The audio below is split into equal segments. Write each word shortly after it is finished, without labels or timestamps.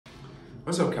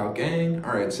What's up, Cal Gang?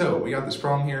 All right, so we got this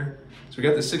problem here. So we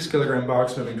got this 6 kilogram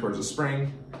box moving towards a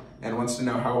spring, and it wants to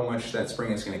know how much that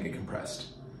spring is going to get compressed.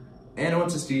 And it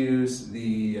wants us to use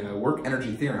the work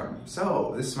energy theorem.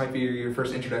 So this might be your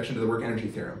first introduction to the work energy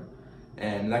theorem.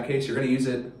 And in that case, you're going to use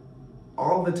it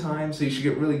all the time, so you should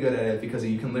get really good at it because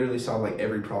you can literally solve like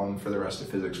every problem for the rest of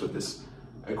physics with this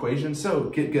equation. So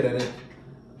get good at it.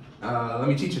 Let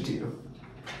me teach it to you.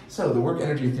 So the work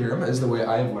energy theorem, is the way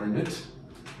I've learned it,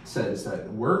 says that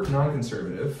work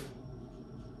non-conservative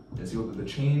is equal to the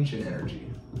change in energy.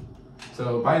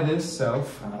 So by this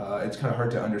self, it's kind of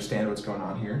hard to understand what's going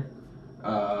on here.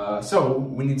 So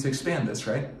we need to expand this,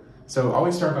 right? So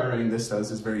always start by writing this,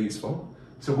 this is very useful.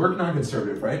 So work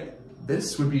non-conservative, right?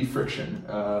 This would be friction,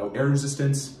 air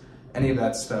resistance, any of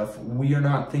that stuff. We are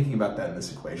not thinking about that in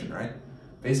this equation, right?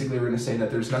 Basically, we're going to say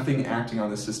that there's nothing acting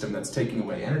on the system that's taking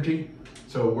away energy.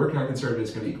 So work non-conservative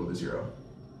is going to equal to 0.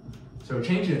 So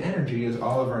change in energy is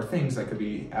all of our things that could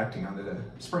be acting on the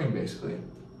spring, basically.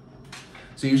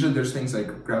 So usually there's things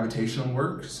like gravitational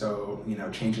work, so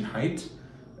change in height,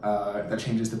 that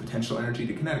changes the potential energy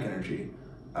to kinetic energy.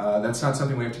 That's not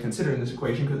something we have to consider in this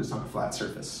equation because it's on a flat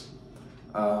surface.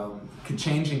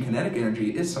 Change in kinetic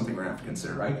energy is something we're going to have to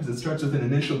consider, right? Because it starts with an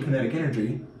initial kinetic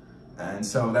energy, and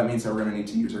so that means that we're going to need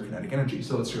to use our kinetic energy.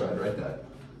 So let's go ahead and write that.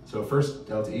 So first,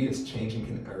 delta E is change in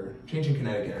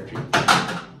kinetic energy.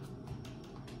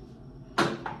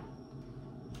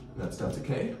 That's delta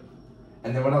K.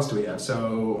 And then what else do we have?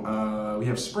 So we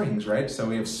have springs, right? So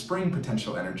we have spring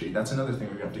potential energy. That's another thing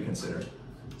we have to consider.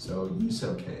 So U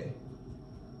sub K.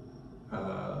 I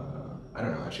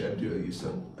don't know, actually I'd do a U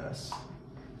sub S,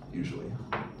 usually.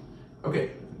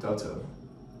 Okay, delta.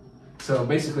 So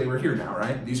basically we're here now,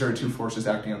 right? These are two forces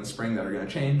acting on the spring that are gonna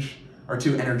change, or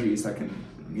two energies that can,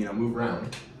 move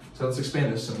around. So let's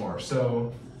expand this some more.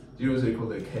 So U is equal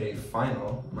to K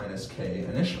final minus K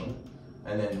initial.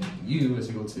 And then U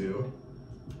is equal to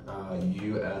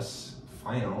US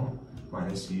final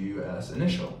minus US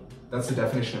initial. That's the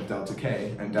definition of delta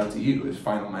K, and delta U is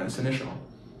final minus initial.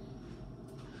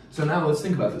 So now let's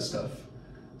think about this stuff.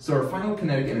 So our final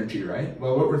kinetic energy, right?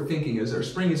 Well, what we're thinking is our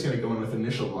spring is going to go in with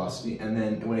initial velocity, and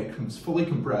then when it comes fully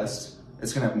compressed,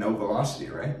 it's going to have no velocity,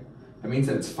 right? That means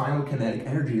that its final kinetic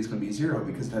energy is going to be 0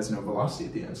 because it has no velocity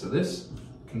at the end. So this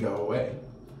can go away.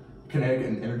 Kinetic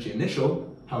energy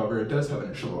initial, however, it does have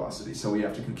initial velocity, so we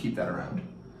have to keep that around.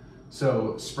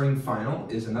 So spring final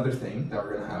is another thing that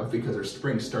we're going to have because our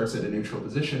spring starts at a neutral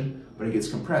position, but it gets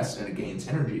compressed and it gains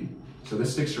energy. So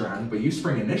this sticks around, but U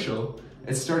spring initial,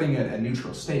 it's starting at a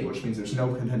neutral state, which means there's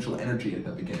no potential energy at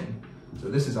the beginning. So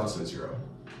this is also 0.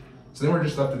 So then we're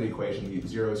just left with the equation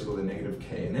 0 is equal to negative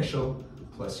K initial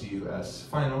plus US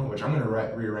final, which I'm going to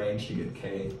rearrange to get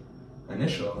K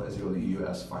initial is equal to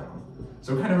US final.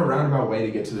 So kind of a roundabout way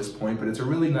to get to this point, but it's a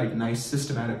really nice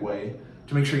systematic way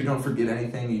to make sure you don't forget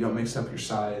anything, you don't mix up your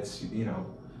sides,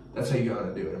 that's how you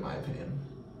gotta do it in my opinion.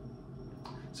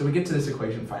 So we get to this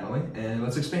equation finally, and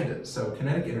let's expand it. So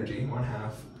kinetic energy,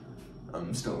 1/2,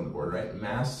 I'm still on the board, right?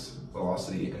 Mass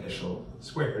velocity initial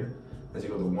squared is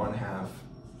equal to 1/2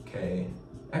 K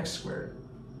x squared.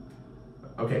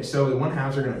 Okay, so the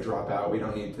 1/2s are gonna drop out, we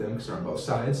don't need them because they're on both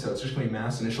sides, so it's just gonna be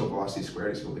mass initial velocity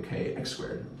squared is equal to K x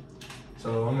squared.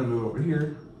 So I'm gonna move over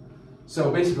here. So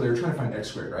basically we're trying to find x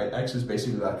squared, right? X is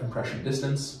basically that compression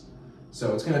distance.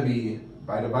 So it's gonna be,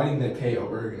 by dividing the K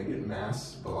over, you're gonna get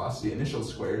mass velocity initial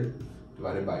squared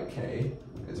divided by K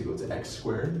is equal to x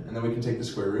squared. And then we can take the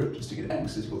square root just to get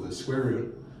x is equal to the square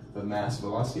root of mass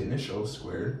velocity initial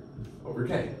squared over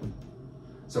K.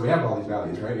 So we have all these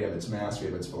values, right? We have its mass, we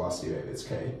have its velocity, we have its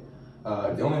K.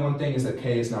 The only one thing is that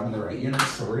K is not in the right units,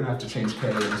 so we're gonna have to change K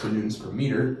into newtons per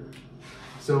meter.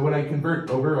 So when I convert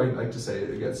over, I like to say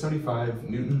I get 75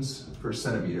 newtons per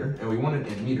centimeter, and we want it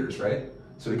in meters, right?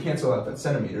 So to cancel out that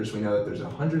centimeters, we know that there's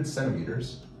 100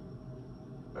 centimeters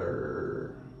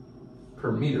per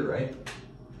meter, right?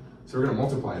 So we're gonna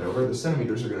multiply it over, the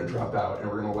centimeters are gonna drop out,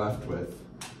 and we're gonna left with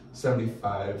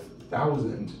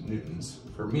 75,000 newtons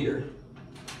per meter.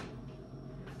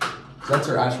 So that's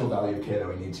our actual value of K that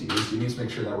we need to use. You need to make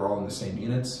sure that we're all in the same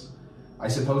units. I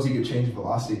suppose you could change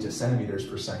velocity to centimeters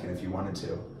per second if you wanted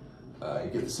to. You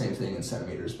get the same thing in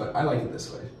centimeters, but I like it this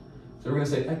way. So we're gonna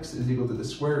say x is equal to the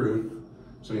square root.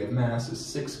 So we have mass is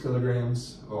 6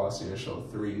 kilograms, velocity initial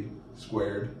 3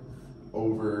 squared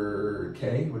over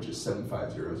K, which is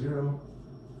 7500.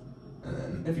 And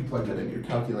then if you plug that into your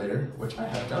calculator, which I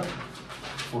have done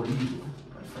for you,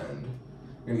 my friend,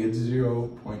 you're gonna get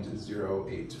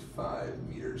 0.085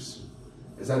 meters.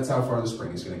 That's how far the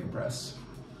spring is gonna compress.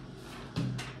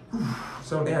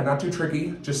 So yeah, not too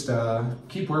tricky. Just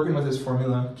keep working with this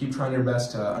formula. Keep trying your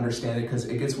best to understand it, because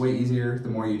it gets way easier the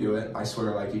more you do it. I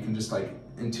swear, like, you can just like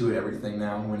intuit everything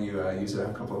now when you use it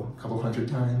a couple hundred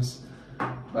times.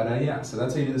 But yeah, so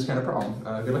that's how you do this kind of problem.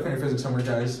 Good luck on your physics homework,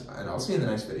 guys, and I'll see you in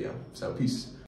the next video. So peace.